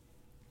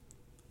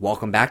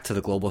Welcome back to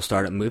the Global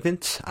Startup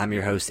Movement. I'm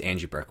your host,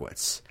 Andrew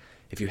Berkowitz.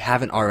 If you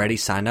haven't already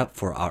signed up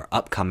for our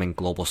upcoming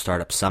Global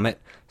Startup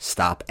Summit,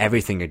 stop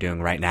everything you're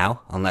doing right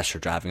now, unless you're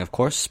driving, of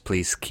course.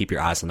 Please keep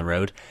your eyes on the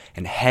road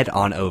and head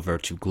on over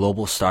to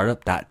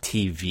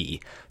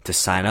globalstartup.tv to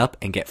sign up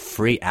and get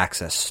free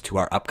access to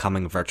our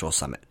upcoming virtual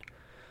summit.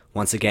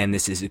 Once again,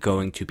 this is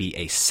going to be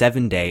a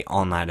 7-day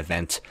online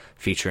event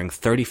featuring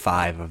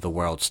 35 of the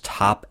world's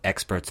top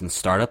experts in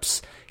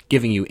startups,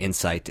 giving you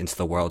insight into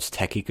the world's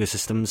tech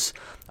ecosystems,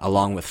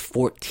 along with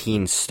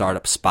 14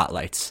 startup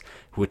spotlights,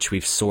 which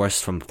we've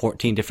sourced from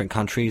 14 different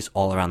countries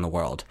all around the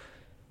world.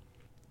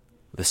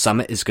 The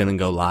summit is going to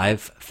go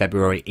live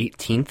February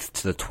 18th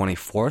to the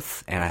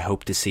 24th, and I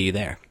hope to see you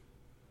there.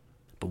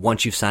 But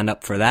once you've signed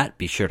up for that,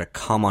 be sure to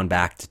come on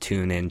back to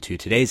tune in to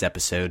today's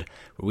episode,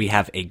 where we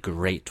have a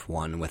great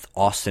one with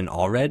Austen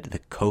Allred, the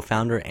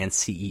co-founder and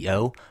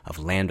CEO of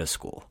Lambda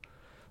School.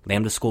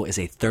 Lambda School is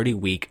a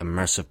 30-week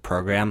immersive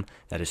program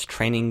that is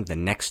training the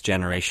next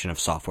generation of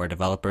software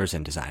developers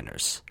and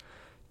designers.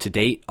 To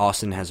date,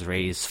 Austen has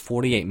raised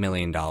 $48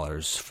 million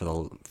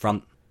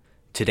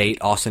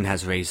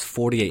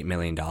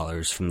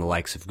from the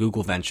likes of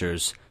Google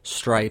Ventures,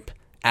 Stripe,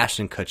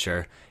 Ashton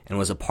Kutcher, and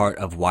was a part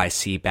of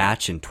YC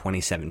Batch in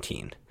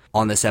 2017.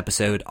 On this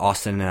episode,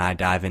 Austen and I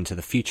dive into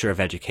the future of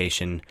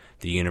education,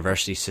 the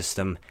university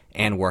system,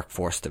 and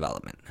workforce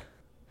development.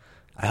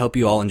 I hope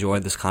you all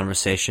enjoyed this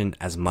conversation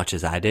as much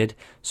as I did,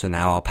 so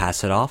now I'll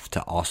pass it off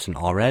to Austen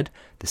Allred,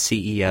 the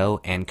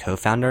CEO and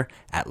co-founder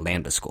at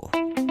Lambda School.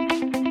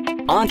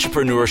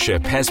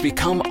 Entrepreneurship has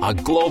become a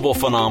global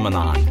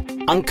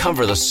phenomenon.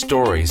 Uncover the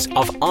stories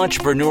of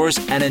entrepreneurs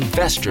and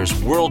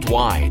investors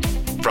worldwide,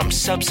 from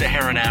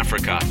sub-Saharan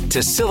Africa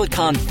to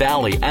Silicon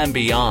Valley and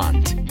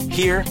beyond,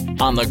 here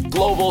on the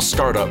Global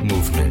Startup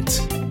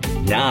Movement.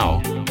 Now,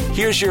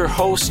 here's your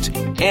host,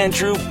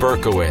 Andrew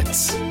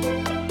Berkowitz.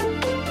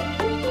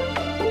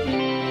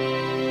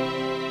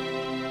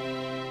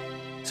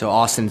 So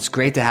Austen, it's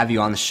great to have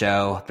you on the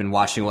show. I've been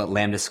watching what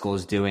Lambda School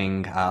is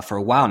doing for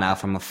a while now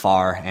from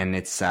afar, and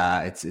it's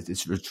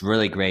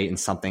really great and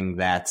something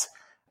that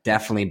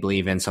definitely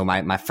believe in. So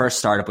my first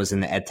startup was in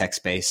the Edtech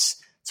space,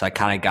 so I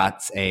kind of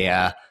got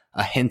a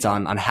hint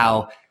on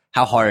how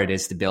hard it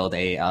is to build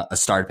a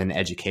startup in the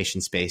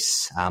education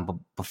space. But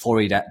before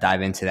we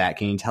dive into that,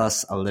 can you tell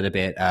us a little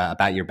bit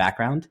about your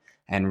background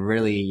and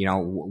really,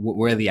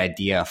 where the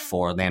idea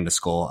for Lambda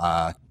School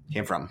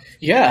came from?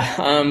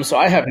 Yeah, so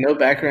I have no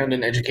background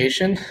in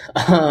education.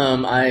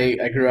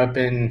 I grew up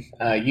in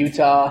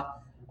Utah.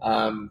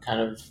 I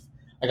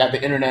got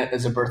the internet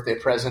as a birthday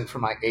present for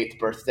my 8th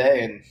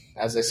birthday, and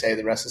as they say,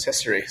 the rest is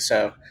history.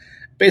 So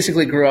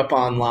basically grew up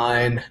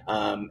online,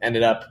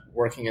 ended up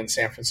working in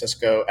San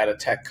Francisco at a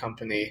tech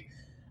company,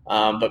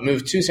 but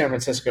moved to San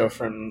Francisco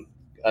from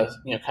a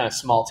kind of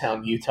small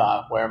town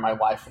Utah where my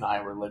wife and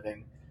I were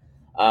living.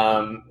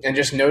 And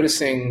just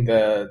noticing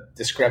the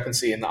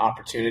discrepancy in the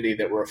opportunity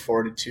that were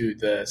afforded to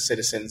the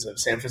citizens of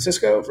San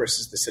Francisco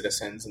versus the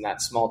citizens in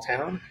that small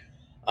town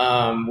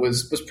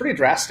was pretty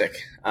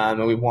drastic.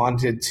 And we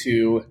wanted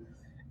to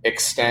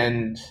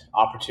extend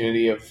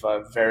opportunity of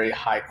very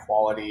high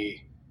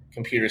quality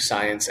computer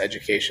science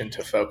education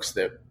to folks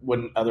that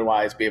wouldn't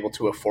otherwise be able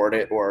to afford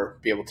it or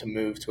be able to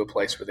move to a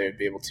place where they would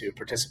be able to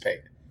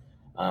participate.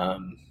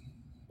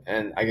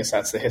 And I guess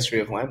that's the history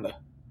of Lambda.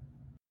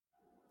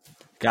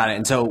 Got it.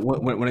 And so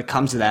when it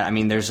comes to that, I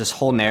mean, there's this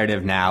whole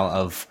narrative now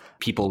of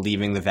people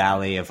leaving the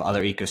valley, of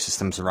other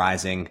ecosystems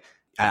arising.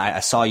 I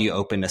saw you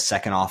opened a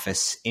second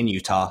office in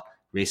Utah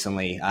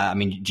recently. I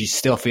mean, do you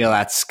still feel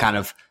that's kind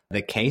of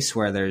the case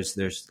where there's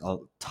a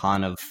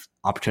ton of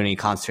opportunity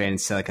concentrated in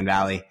Silicon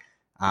Valley,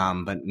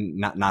 but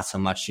not so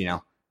much, in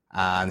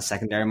the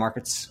secondary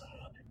markets?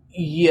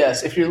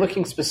 Yes. If you're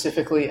looking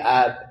specifically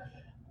at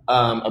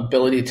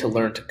ability to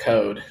learn to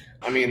code,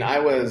 I mean, I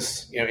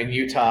was, in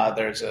Utah,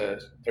 there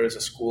was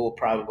a school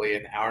probably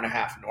an hour and a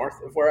half north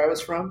of where I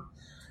was from,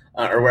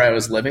 or where I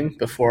was living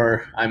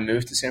before I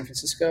moved to San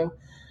Francisco.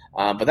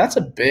 But that's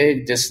a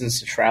big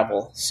distance to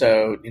travel.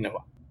 So,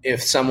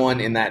 if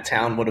someone in that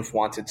town would have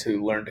wanted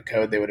to learn to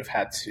code, they would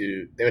have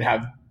to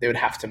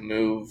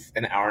move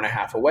an hour and a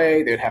half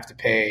away. They would have to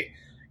pay,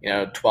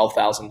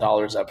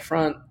 $12,000 up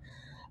front.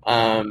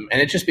 And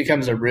it just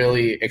becomes a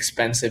really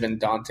expensive and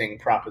daunting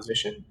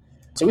proposition.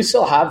 So we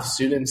still have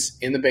students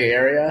in the Bay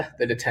Area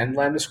that attend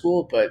Lambda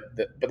School, but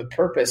the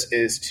purpose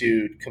is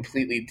to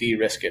completely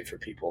de-risk it for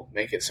people,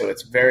 make it so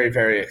it's very,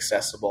 very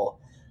accessible.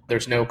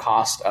 There's no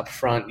cost up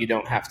front. You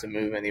don't have to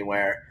move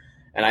anywhere.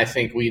 And I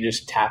think we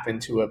just tap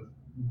into a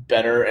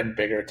better and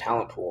bigger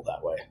talent pool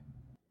that way.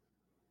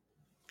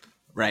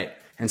 Right.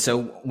 And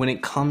so when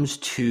it comes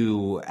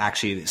to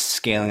actually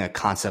scaling a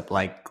concept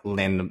like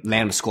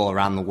Lambda School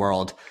around the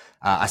world,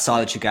 I saw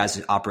that you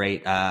guys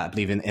operate, I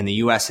believe, in the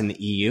US and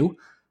the EU.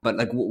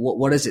 But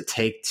what does it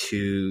take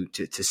to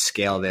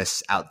scale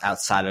this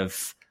outside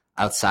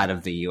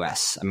of the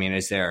US? I mean,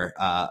 is there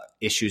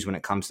issues when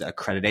it comes to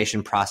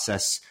accreditation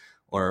process,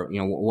 or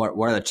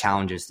what are the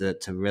challenges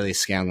to really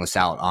scaling this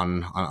out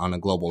on a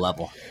global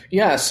level?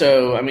 Yeah,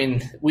 so I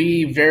mean,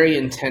 we very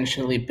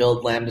intentionally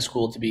built Lambda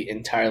School to be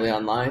entirely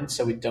online,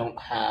 so we don't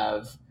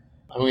have.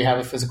 I mean, we have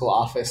a physical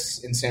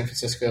office in San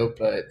Francisco,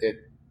 but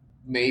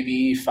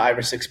maybe 5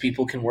 or 6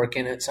 people can work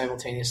in it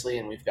simultaneously,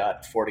 and we've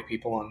got 40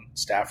 people on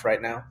staff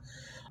right now.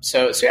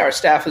 So yeah, our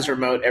staff is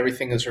remote.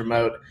 Everything is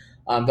remote.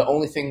 The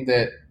only thing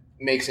that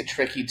makes it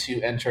tricky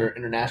to enter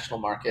international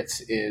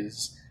markets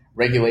is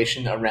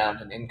regulation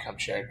around an income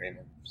share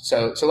agreement.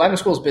 So Lambda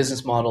School's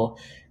business model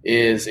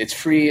is it's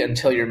free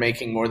until you're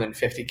making more than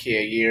 $50K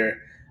a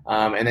year,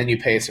 and then you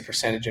pay us a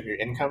percentage of your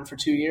income for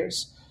 2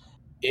 years.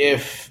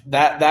 If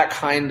that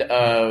kind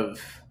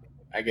of,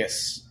 I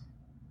guess,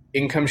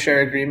 income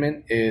share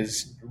agreement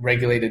is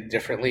regulated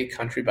differently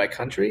country by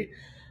country.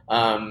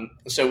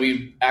 So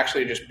we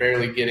actually just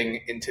barely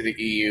getting into the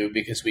EU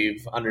because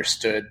we've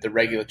understood the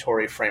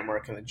regulatory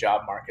framework and the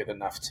job market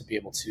enough to be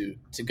able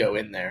to go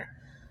in there.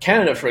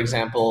 Canada, for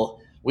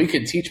example, we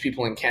could teach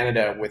people in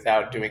Canada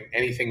without doing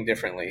anything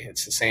differently.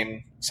 It's the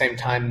same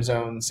time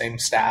zone, same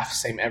staff,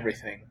 same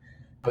everything.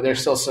 But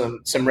there's still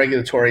some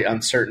regulatory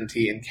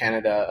uncertainty in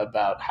Canada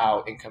about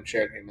how income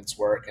share agreements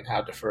work and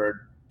how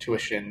deferred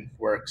tuition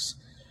works.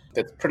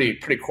 That's pretty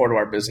core to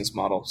our business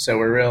model. So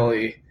we're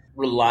really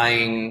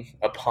relying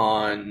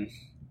upon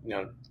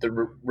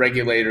the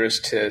regulators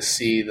to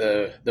see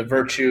the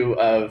virtue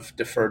of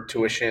deferred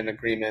tuition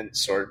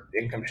agreements or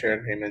income share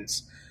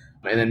agreements,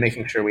 and then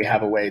making sure we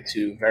have a way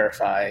to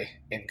verify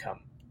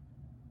income.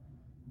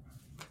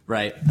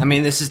 Right. I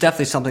mean, this is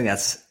definitely something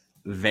that's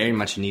very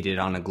much needed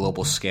on a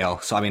global scale.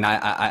 So, I mean,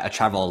 I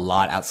travel a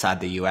lot outside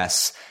the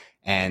U.S.,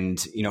 and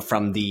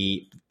from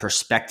the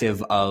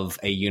perspective of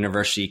a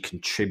university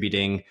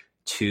contributing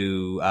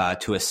to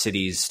a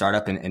city's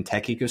startup and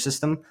tech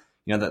ecosystem,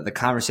 the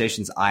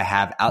conversations I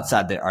have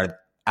outside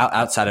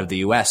of the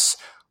U.S.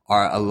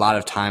 are a lot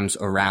of times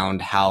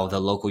around how the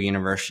local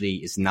university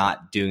is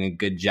not doing a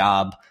good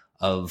job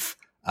of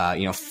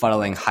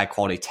funneling high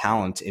quality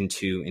talent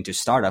into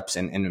startups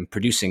and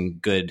producing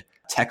good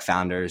tech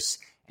founders,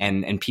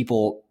 and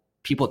people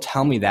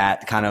tell me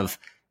that kind of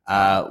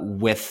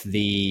with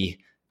the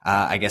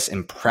I guess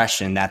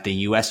impression that the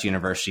U.S.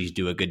 universities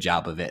do a good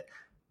job of it.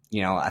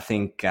 I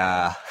think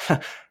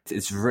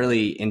it's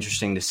really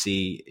interesting to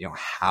see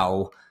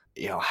how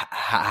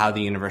the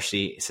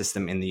university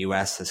system in the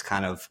U.S. has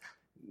kind of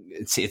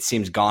it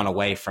seems gone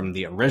away from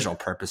the original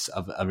purpose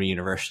of a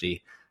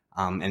university.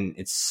 And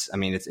it's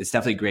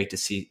definitely great to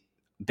see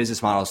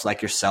business models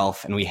like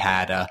yourself. And we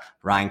had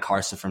Ryan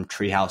Carson from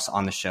Treehouse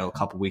on the show a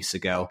couple weeks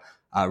ago,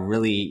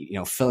 really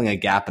filling a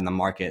gap in the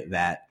market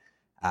that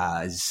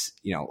is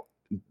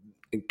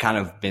kind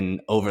of been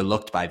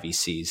overlooked by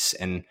VCs.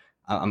 And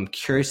I'm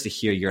curious to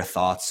hear your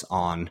thoughts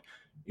on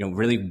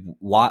really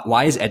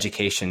why has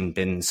education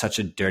been such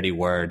a dirty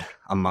word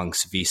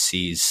amongst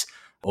VCs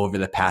over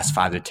the past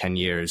 5 to 10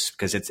 years?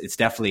 Because it's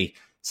definitely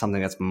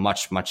something that's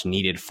much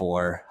needed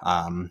for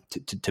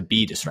to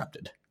be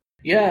disrupted.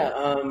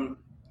 Yeah,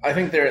 I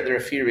think there are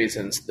a few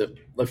reasons.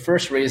 The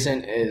first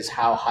reason is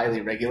how highly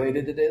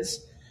regulated it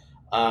is.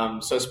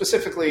 So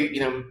specifically,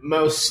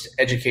 most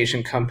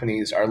education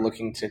companies are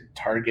looking to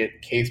target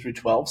K through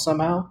 12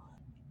 somehow.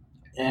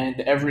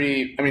 And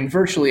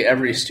virtually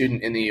every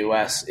student in the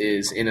U.S.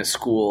 is in a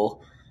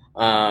school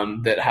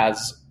that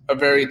has a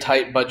very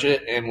tight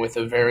budget and with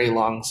a very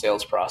long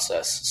sales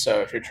process.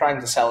 So if you're trying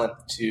to sell it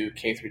to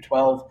K through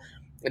 12,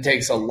 it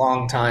takes a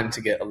long time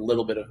to get a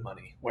little bit of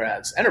money.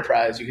 Whereas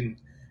enterprise, you can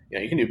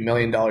do $1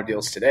 million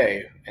deals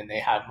today and they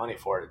have money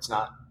for it. It's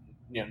not,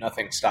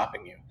 nothing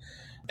stopping you.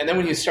 And then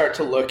when you start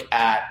to look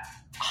at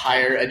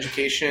higher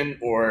education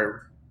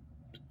or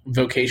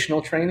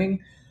vocational training,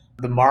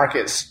 the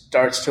market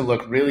starts to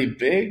look really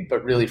big,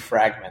 but really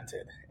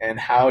fragmented. And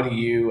how do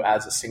you,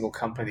 as a single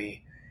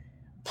company,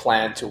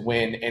 plan to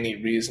win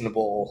any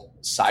reasonable,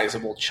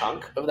 sizable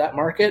chunk of that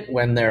market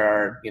when there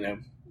are,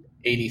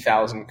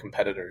 80,000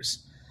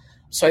 competitors?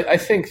 So I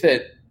think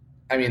that,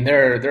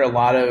 there are a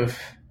lot of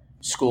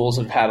schools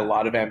that have had a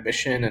lot of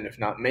ambition and have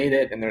not made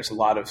it. And there's a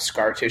lot of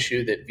scar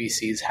tissue that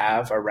VCs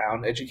have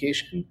around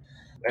education.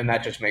 And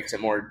that just makes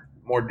it more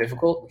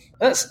difficult.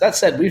 That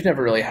said, we've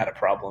never really had a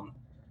problem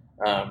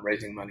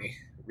raising money.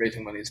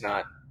 Raising money has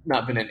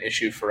not been an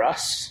issue for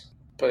us,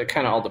 but it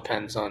kind of all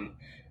depends on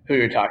who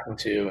you're talking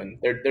to, and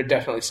there are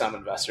definitely some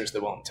investors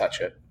that won't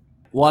touch it.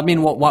 Well,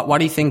 why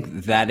do you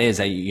think that is?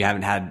 That you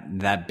haven't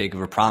had that big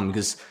of a problem?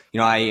 Because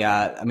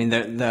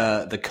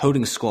the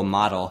coding school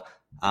model,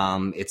 there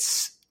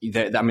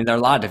are a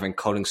lot of different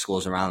coding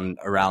schools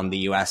around the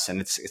U.S.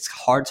 and it's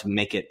hard to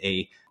make it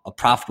a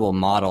profitable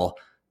model.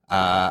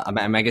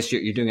 I guess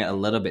you're doing it a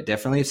little bit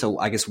differently. So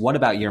I guess what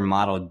about your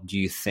model do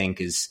you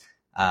think is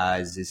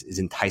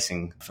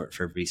enticing for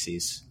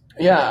VCs?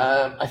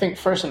 Yeah, I think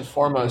first and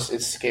foremost,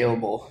 it's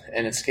scalable,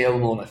 and it's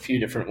scalable in a few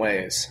different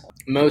ways.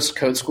 Most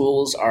code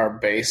schools are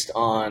based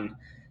on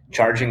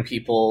charging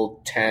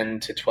people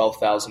 $10,000 to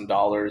 $12,000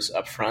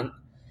 upfront,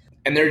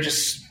 and they're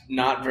just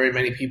not very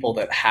many people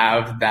that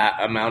have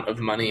that amount of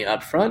money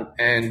up front.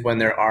 And when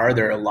there are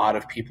a lot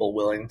of people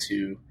willing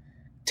to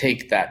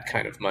take that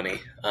kind of money.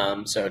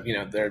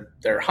 There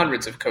are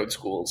hundreds of code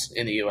schools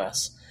in the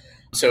US.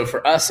 So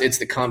for us, it's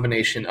the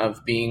combination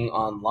of being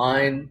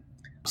online,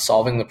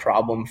 solving the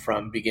problem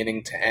from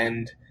beginning to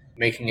end,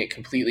 making it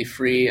completely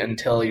free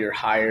until you're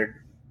hired,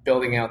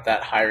 building out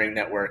that hiring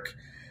network.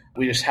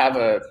 We just have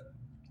a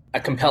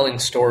compelling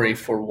story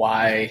for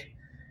why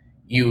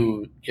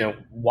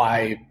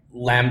why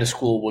Lambda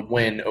School would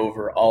win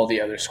over all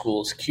the other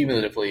schools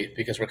cumulatively,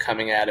 because we're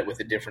coming at it with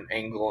a different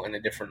angle and a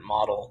different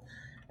model.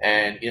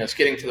 And, it's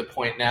getting to the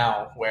point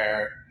now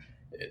where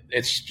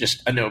it's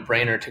just a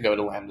no-brainer to go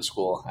to Lambda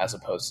School as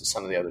opposed to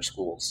some of the other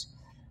schools.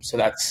 So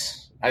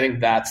I think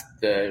that's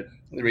the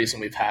reason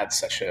we've had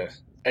such a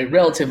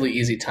relatively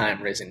easy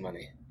time raising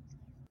money.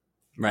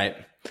 Right.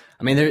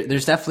 I mean,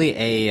 there's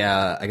definitely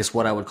I guess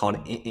what I would call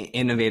an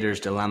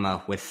innovator's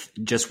dilemma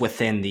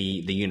within the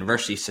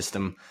university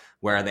system,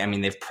 where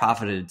they've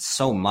profited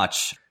so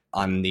much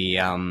on the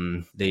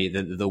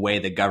way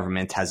the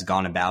government has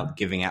gone about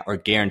giving out or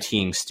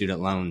guaranteeing student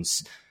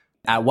loans.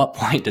 At what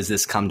point does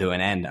this come to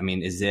an end? I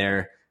mean, is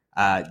there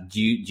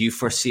do you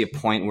foresee a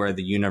point where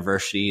the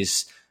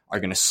universities are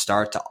going to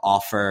start to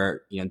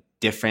offer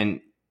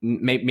different,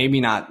 maybe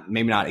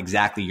not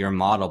exactly your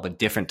model, but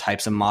different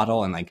types of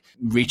model, and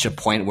reach a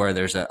point where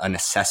there's a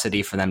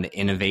necessity for them to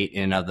innovate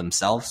in and of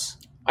themselves?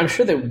 I'm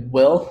sure they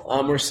will.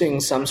 We're seeing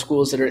some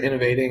schools that are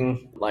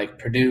innovating, like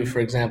Purdue, for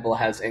example,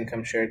 has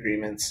income share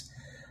agreements.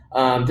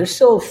 They're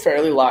still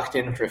fairly locked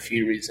in for a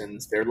few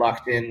reasons. They're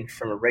locked in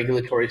from a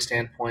regulatory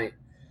standpoint.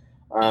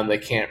 They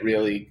can't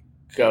really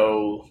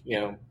go,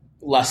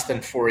 less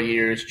than 4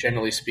 years,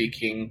 generally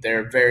speaking.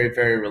 They're very,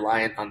 very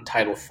reliant on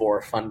Title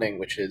IV funding,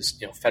 which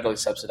is, federally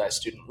subsidized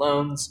student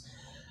loans.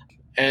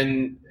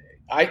 And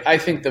I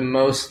think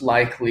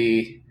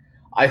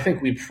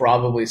we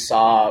probably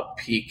saw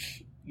peak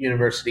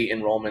university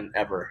enrollment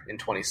ever in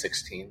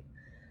 2016.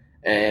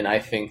 And I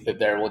think that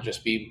there will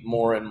just be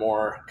more and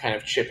more kind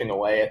of chipping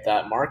away at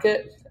that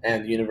market,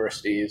 and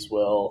universities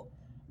will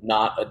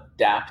not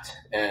adapt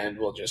and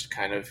will just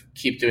kind of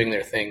keep doing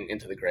their thing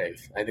into the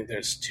grave. I think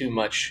there's too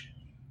much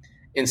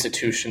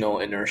institutional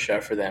inertia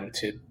for them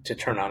to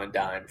turn on a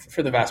dime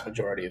for the vast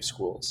majority of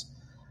schools.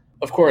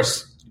 Of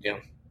course,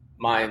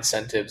 my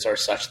incentives are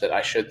such that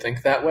I should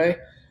think that way.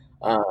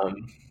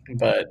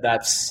 But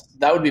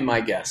that would be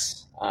my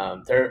guess.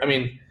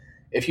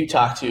 If you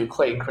talk to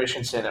Clayton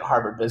Christensen at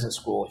Harvard Business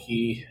School,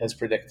 he has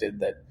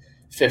predicted that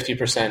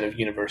 50% of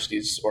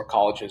universities or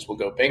colleges will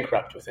go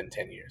bankrupt within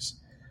 10 years.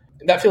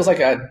 That feels like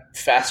a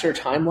faster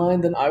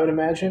timeline than I would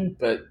imagine,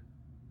 but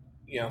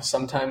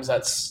sometimes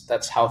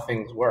that's how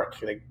things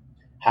work. It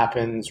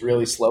happens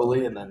really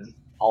slowly and then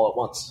all at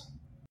once.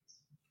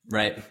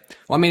 Right.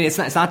 Well,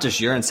 it's not just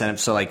your incentive.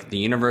 So the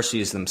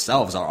universities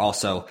themselves are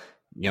also,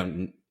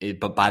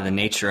 but by the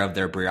nature of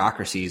their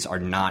bureaucracies, are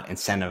not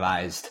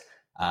incentivized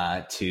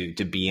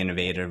to be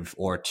innovative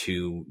or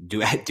to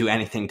do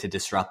anything to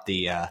disrupt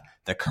the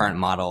current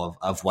model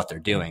of what they're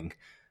doing.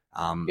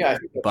 I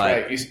think that's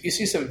right. You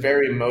see some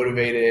very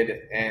motivated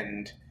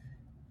and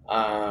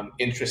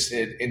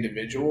interested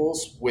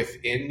individuals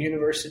within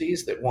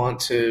universities that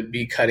want to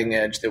be cutting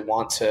edge, that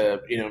want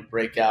to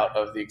break out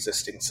of the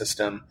existing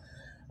system.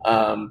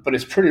 But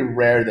it's pretty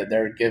rare that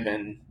they're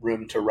given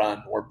room to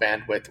run or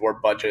bandwidth or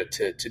budget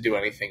to do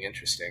anything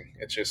interesting.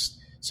 It's just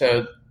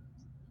so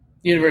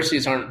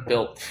universities aren't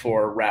built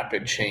for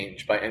rapid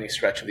change by any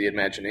stretch of the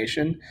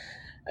imagination.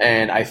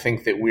 And I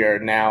think that we are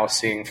now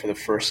seeing for the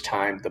first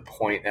time the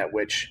point at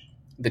which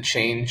the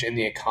change in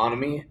the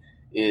economy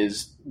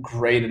is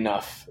great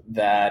enough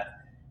that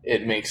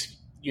it makes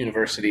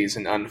universities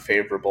an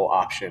unfavorable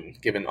option,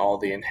 given all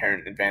the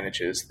inherent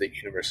advantages that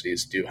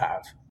universities do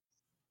have.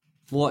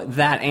 Well,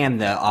 that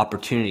and the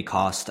opportunity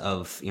cost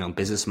of,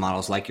 business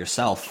models like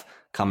yourself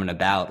coming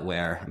about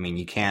where,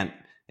 you can't,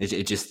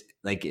 it just,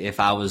 if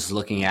I was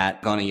looking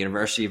at going to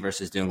university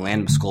versus doing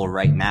Lambda School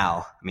right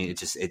now,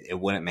 it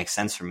wouldn't make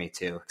sense for me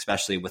to,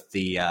 especially with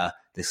the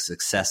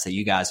success that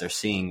you guys are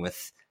seeing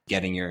with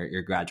getting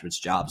your graduates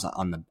jobs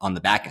on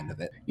the back end of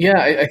it. Yeah,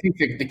 I think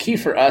the key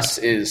for us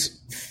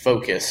is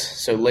focus.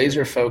 So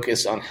laser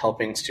focus on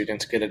helping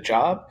students get a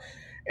job.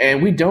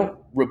 And we don't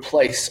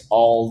replace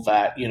all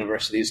that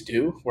universities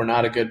do. We're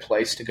not a good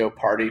place to go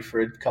party for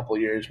a couple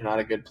of years. We're not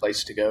a good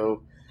place to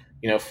go,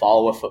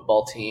 follow a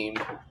football team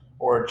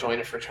or join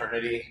a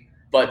fraternity.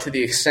 But to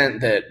the extent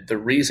that the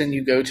reason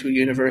you go to a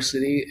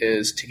university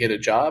is to get a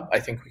job, I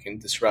think we can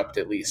disrupt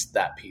at least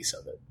that piece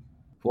of it.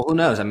 Well, who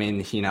knows?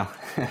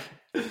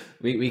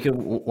 We could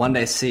one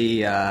day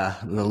see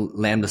the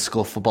Lambda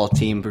School football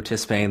team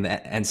participating in the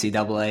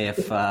NCAA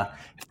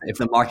if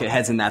the market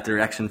heads in that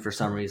direction for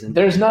some reason.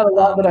 There's not a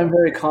lot that I'm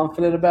very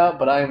confident about,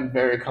 but I am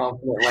very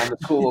confident Lambda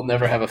School will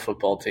never have a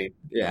football team.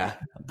 Yeah.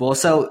 Well,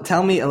 so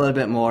tell me a little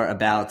bit more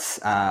about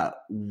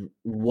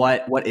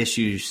what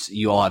issues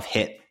you all have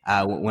hit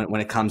when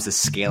it comes to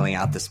scaling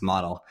out this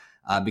model,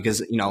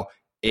 because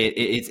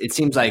it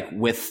seems like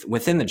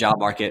within the job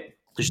market,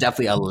 there's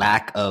definitely a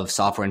lack of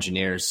software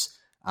engineers.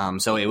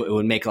 So it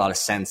would make a lot of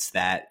sense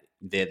that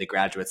the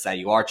graduates that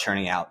you are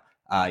churning out,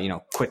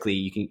 quickly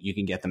you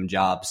can get them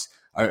jobs.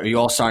 Are you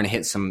all starting to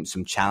hit some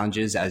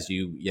challenges as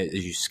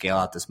you scale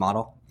out this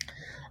model?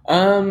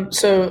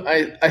 So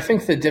I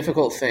think the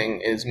difficult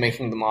thing is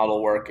making the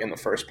model work in the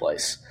first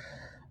place.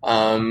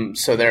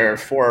 So there are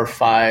 4 or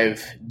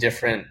 5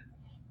 different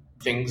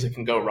things that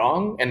can go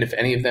wrong, and if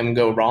any of them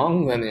go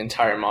wrong, then the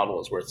entire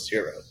model is worth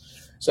 0.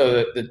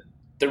 So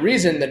the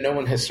reason that no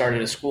one has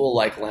started a school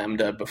like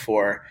Lambda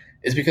before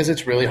is because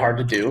it's really hard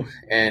to do,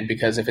 and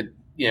because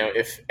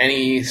if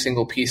any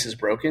single piece is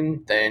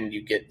broken, then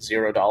you get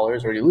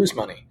 $0 or you lose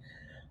money.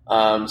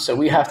 So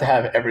we have to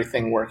have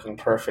everything working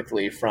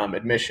perfectly, from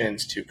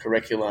admissions to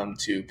curriculum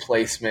to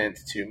placement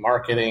to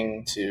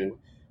marketing to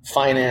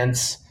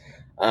finance,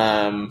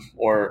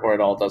 or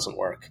it all doesn't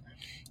work.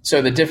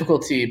 So the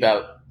difficulty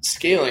about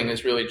scaling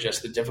is really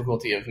just the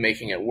difficulty of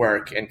making it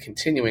work and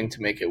continuing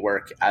to make it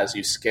work as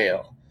you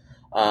scale.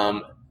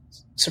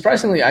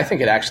 Surprisingly, I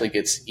think it actually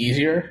gets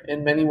easier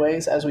in many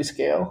ways as we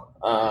scale.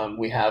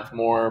 We have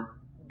more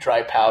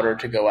dry powder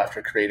to go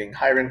after creating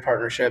hiring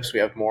partnerships. We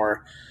have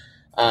more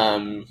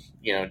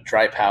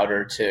dry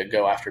powder to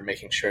go after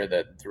making sure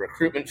that the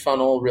recruitment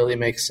funnel really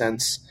makes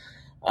sense.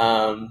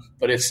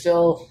 But it's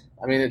still,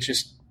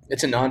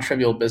 it's a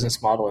non-trivial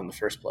business model in the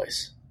first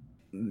place.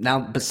 Now,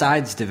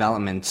 besides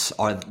development,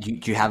 do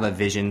you have a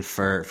vision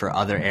for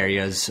other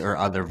areas or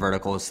other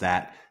verticals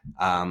that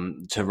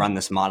to run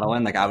this model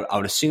in? Like I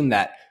would assume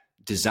that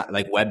design,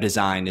 like web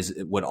design,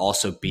 would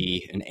also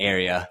be an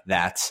area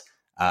that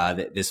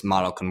this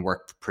model can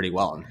work pretty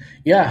well in.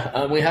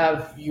 Yeah, we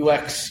have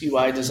UX,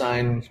 UI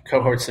design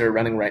cohorts that are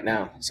running right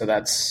now. So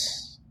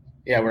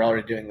we're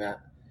already doing that.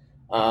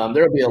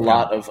 There will be a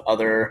lot of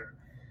other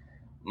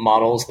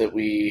models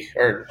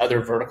or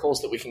other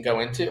verticals that we can go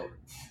into.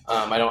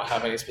 I don't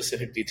have any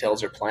specific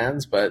details or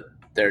plans, but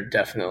they're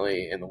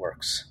definitely in the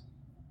works.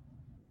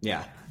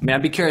 Yeah.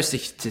 I'd be curious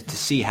to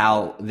see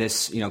how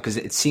this, because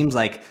it seems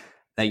like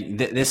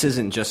this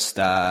isn't just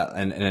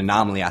an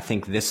anomaly. I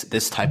think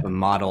this type of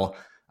model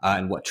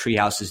and what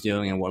Treehouse is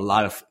doing and what a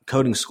lot of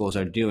coding schools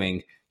are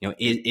doing,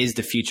 is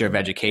the future of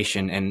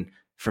education. And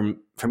for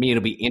me,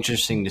 it'll be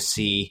interesting to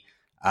see,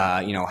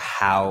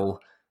 how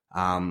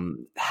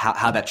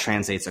that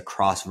translates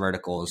across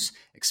verticals,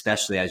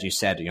 especially as you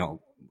said,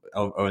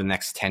 over the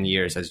next 10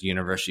 years as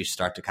universities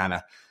start to kind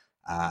of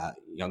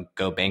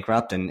go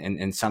bankrupt, and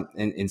in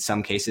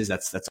some cases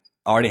that's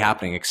already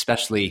happening,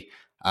 especially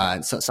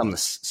some of the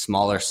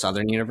smaller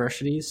southern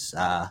universities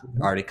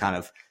already kind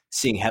of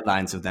seeing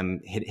headlines of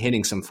them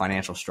hitting some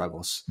financial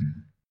struggles.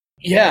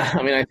 Yeah,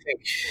 I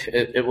think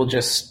it will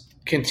just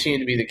continue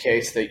to be the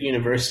case that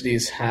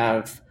universities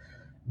have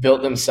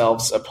built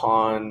themselves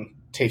upon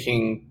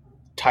taking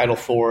Title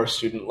IV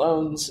student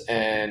loans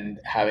and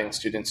having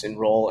students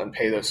enroll and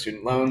pay those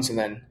student loans, and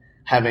then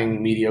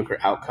having mediocre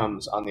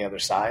outcomes on the other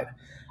side.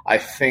 I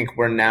think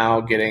we're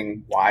now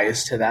getting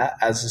wise to that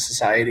as a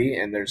society,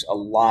 and there's a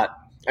lot.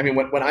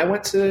 When I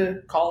went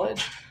to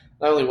college,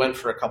 I only went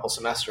for a couple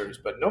semesters,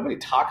 but nobody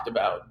talked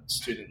about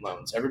student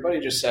loans. Everybody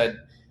just said,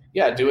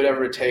 yeah, do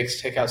whatever it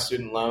takes, take out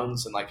student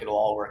loans, and it'll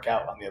all work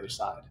out on the other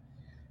side.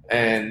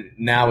 And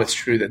now it's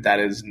true that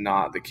is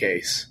not the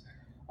case.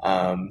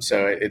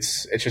 So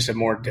it's just a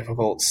more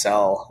difficult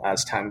sell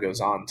as time goes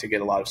on to get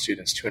a lot of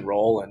students to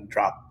enroll and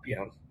drop,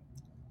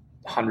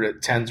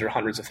 tens or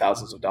hundreds of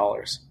thousands of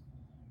dollars.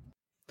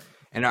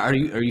 And are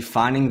you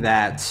finding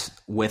that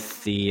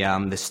with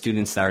the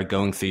students that are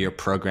going through your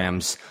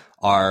programs,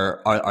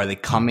 are they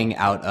coming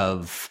out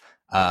of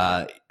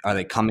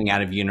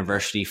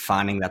university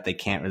finding that they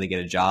can't really get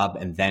a job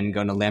and then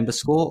going to Lambda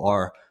school,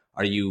 or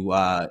are you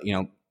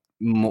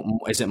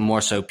is it more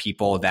so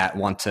people that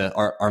want to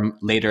are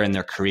later in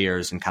their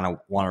careers and kind of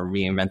want to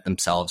reinvent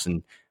themselves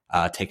and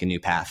take a new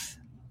path?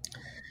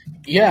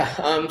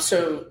 Yeah.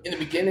 So in the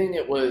beginning,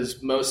 it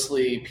was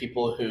mostly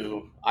people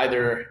who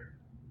either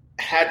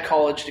had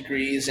college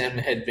degrees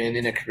and had been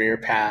in a career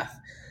path,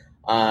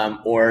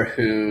 or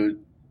who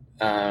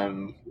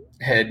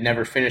had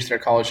never finished their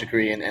college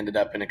degree and ended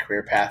up in a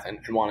career path and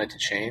wanted to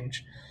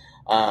change.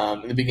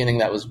 In the beginning,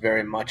 that was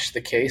very much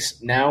the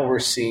case. Now we're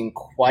seeing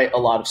quite a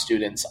lot of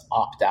students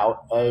opt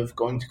out of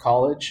going to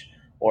college,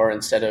 or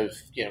instead of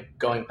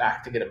going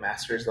back to get a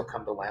master's, they'll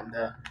come to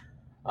Lambda.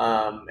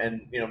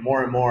 And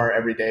more and more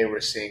every day, we're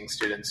seeing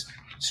students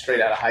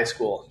straight out of high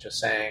school just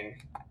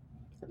saying,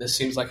 "This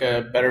seems like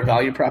a better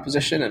value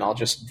proposition, and I'll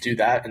just do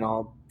that, and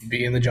I'll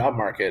be in the job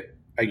market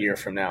a year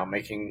from now,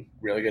 making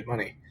really good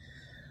money."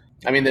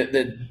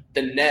 The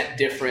net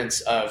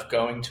difference of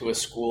going to a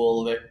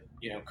school that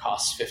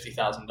costs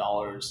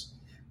 $50,000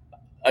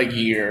 a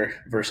year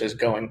versus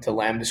going to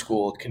Lambda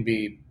school can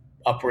be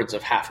upwards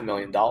of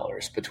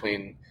 $500,000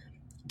 between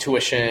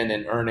tuition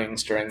and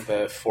earnings during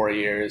the 4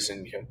 years.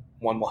 And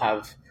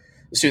the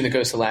student that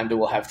goes to Lambda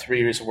will have 3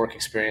 years of work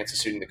experience. The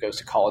student that goes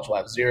to college will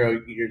have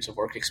 0 years of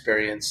work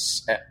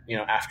experience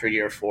after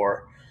year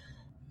 4.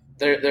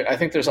 I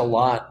think there's a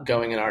lot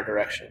going in our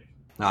direction.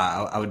 No,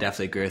 I would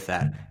definitely agree with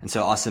that. And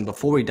so, Austen,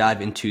 before we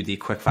dive into the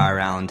quickfire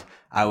round,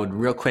 I would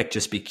real quick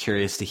just be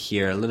curious to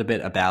hear a little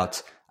bit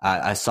about.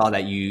 I saw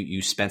that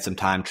you spent some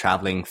time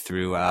traveling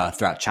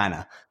throughout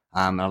China.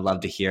 I'd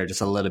love to hear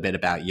just a little bit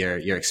about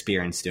your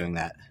experience doing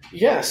that.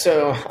 Yeah,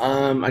 so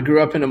I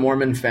grew up in a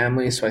Mormon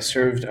family, so I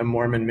served a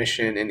Mormon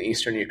mission in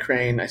eastern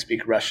Ukraine. I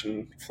speak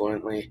Russian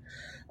fluently.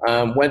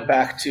 Went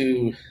back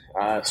to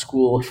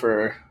school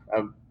for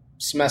a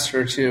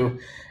semester or two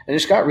and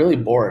just got really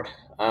bored.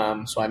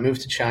 So I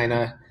moved to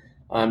China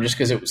just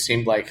because it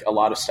seemed like a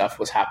lot of stuff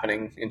was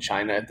happening in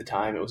China at the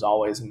time. It was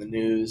always in the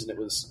news, and it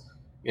was,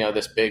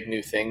 this big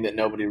new thing that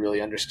nobody really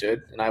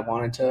understood, and I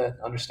wanted to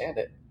understand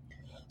it.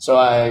 So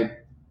I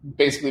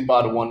basically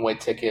bought a one-way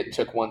ticket,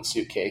 took one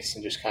suitcase,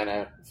 and just kind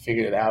of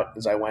figured it out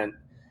as I went.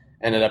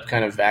 Ended up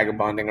kind of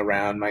vagabonding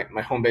around.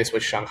 My home base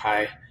was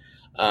Shanghai,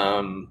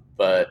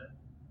 but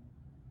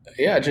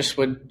yeah, just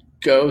would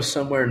go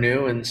somewhere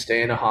new and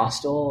stay in a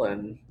hostel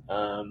and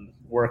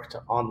worked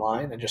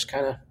online and just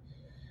kind of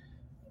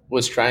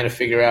was trying to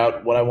figure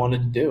out what I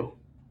wanted to do.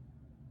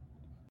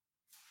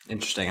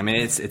 Interesting. I mean,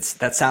 it's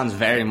that sounds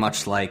very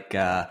much like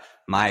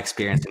my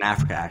experience in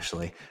Africa,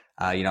 actually.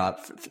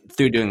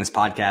 Through doing this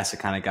podcast, I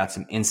kind of got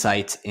some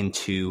insight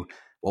into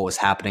what was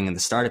happening in the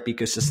startup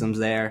ecosystems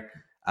there.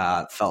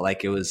 Felt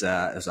like it was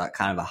a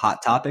kind of a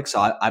hot topic. So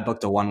I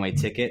booked a one-way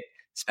ticket,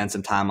 spent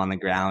some time on the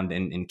ground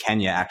in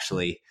Kenya,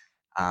 actually.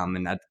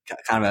 And that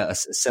kind of a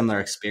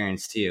similar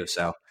experience to you.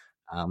 So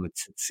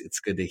it's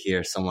good to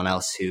hear someone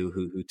else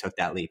who took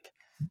that leap.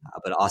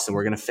 But Austen,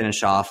 we're going to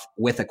finish off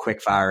with a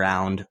quick fire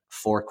round,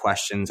 4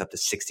 questions up to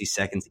 60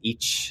 seconds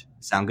each.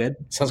 Sound good?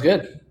 Sounds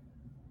good.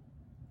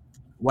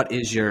 What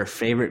is your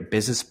favorite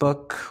business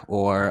book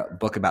or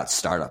book about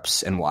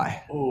startups, and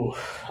why? Ooh,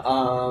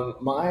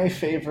 my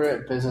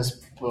favorite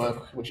business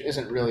book, which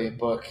isn't really a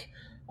book,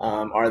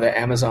 are the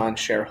Amazon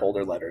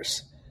shareholder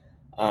letters,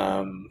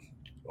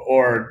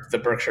 or the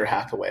Berkshire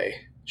Hathaway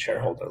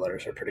shareholder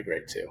letters are pretty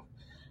great too.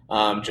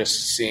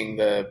 Just seeing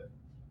the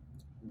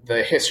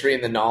history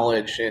and the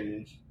knowledge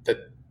and that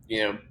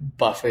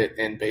Buffett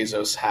and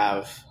Bezos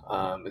have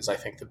is, I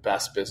think, the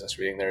best business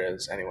reading there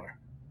is anywhere.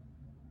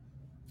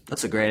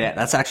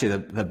 That's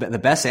actually the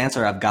best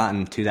answer I've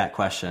gotten to that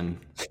question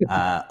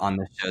on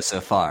this show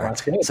so far. Well,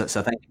 that's good.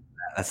 So thank you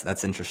for that.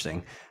 That's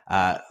interesting.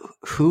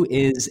 Who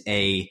is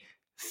a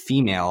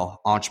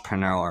female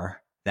entrepreneur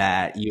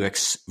that you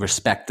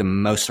respect the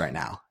most right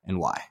now, and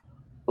why?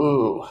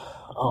 Ooh,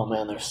 oh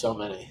man, there's so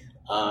many.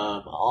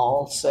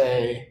 I'll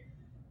say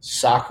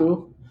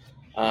Saku.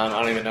 I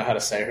don't even know how to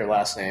say her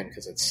last name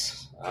because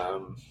it's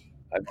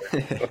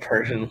a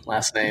Persian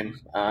last name.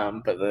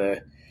 But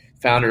the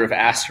founder of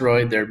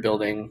Asteroid, they're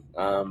building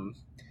a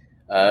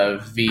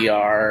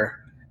VR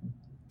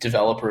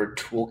developer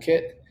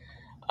toolkit.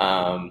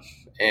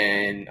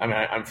 And I mean,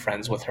 I'm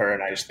friends with her,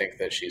 and I just think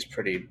that she's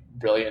pretty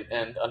brilliant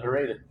and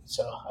underrated.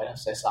 So I'd have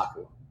to say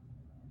Saku.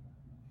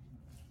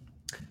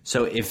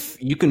 So if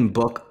you can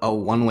book a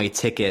one-way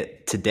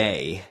ticket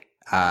today,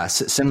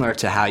 similar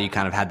to how you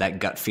kind of had that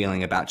gut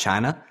feeling about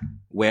China,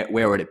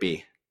 where would it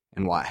be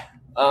and why?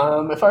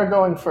 If I were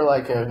going for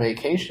like a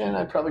vacation,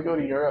 I'd probably go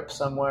to Europe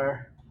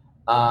somewhere.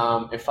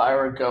 If I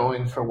were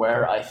going for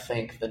where I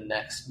think the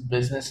next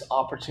business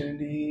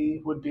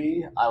opportunity would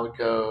be, I would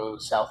go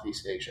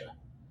Southeast Asia.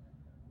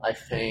 I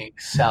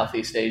think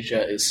Southeast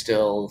Asia is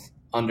still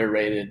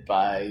underrated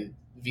by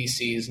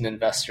VCs and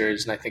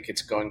investors, and I think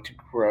it's going to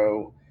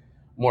grow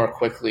more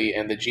quickly,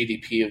 and the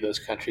GDP of those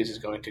countries is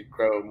going to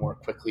grow more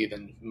quickly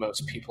than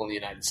most people in the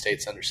United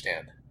States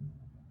understand.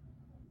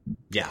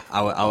 Yeah,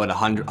 I would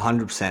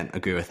 100%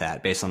 agree with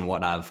that based on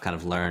what I've kind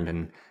of learned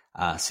and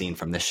seen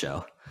from this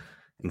show.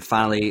 And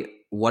finally,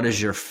 what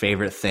is your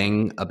favorite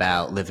thing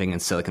about living in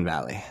Silicon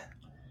Valley?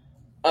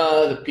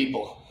 The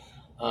people.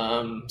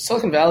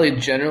 Silicon Valley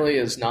generally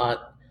is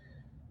not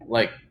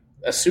like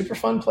a super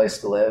fun place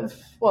to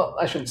live. Well,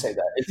 I shouldn't say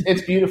that.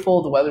 It's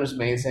beautiful. The weather's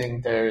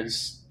amazing.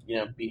 There's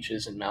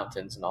beaches and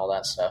mountains and all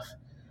that stuff.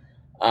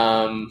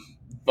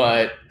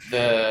 But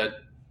the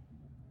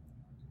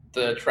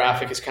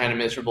traffic is kind of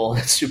miserable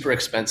and it's super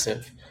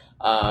expensive.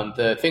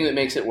 The thing that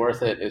makes it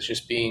worth it is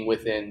just being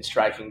within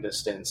striking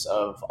distance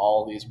of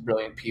all these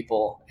brilliant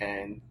people.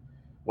 And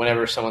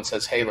whenever someone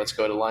says, hey, let's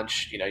go to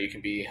lunch, you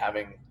can be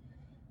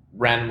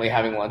randomly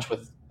having lunch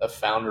with a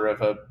founder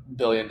of a $1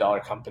 billion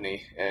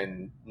company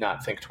and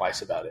not think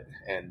twice about it.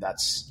 And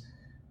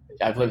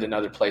I've lived in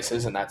other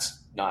places, and that's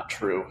not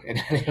true in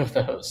any of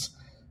those.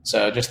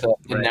 So just the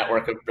Right.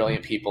 network of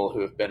brilliant people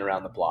who have been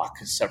around the block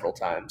several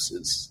times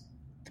is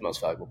the most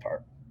valuable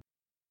part.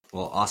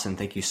 Well, Austen,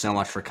 thank you so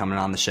much for coming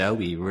on the show.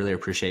 We really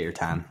appreciate your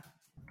time.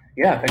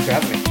 Yeah, thanks for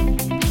having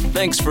me.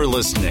 Thanks for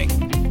listening.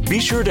 Be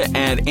sure to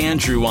add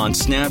Andrew on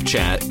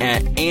Snapchat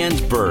at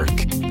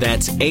 @AndBerk.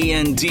 That's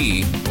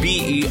ANDBERK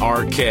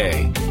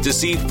to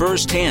see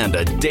firsthand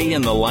a day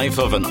in the life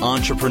of an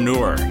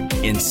entrepreneur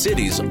in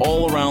cities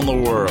all around the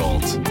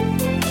world.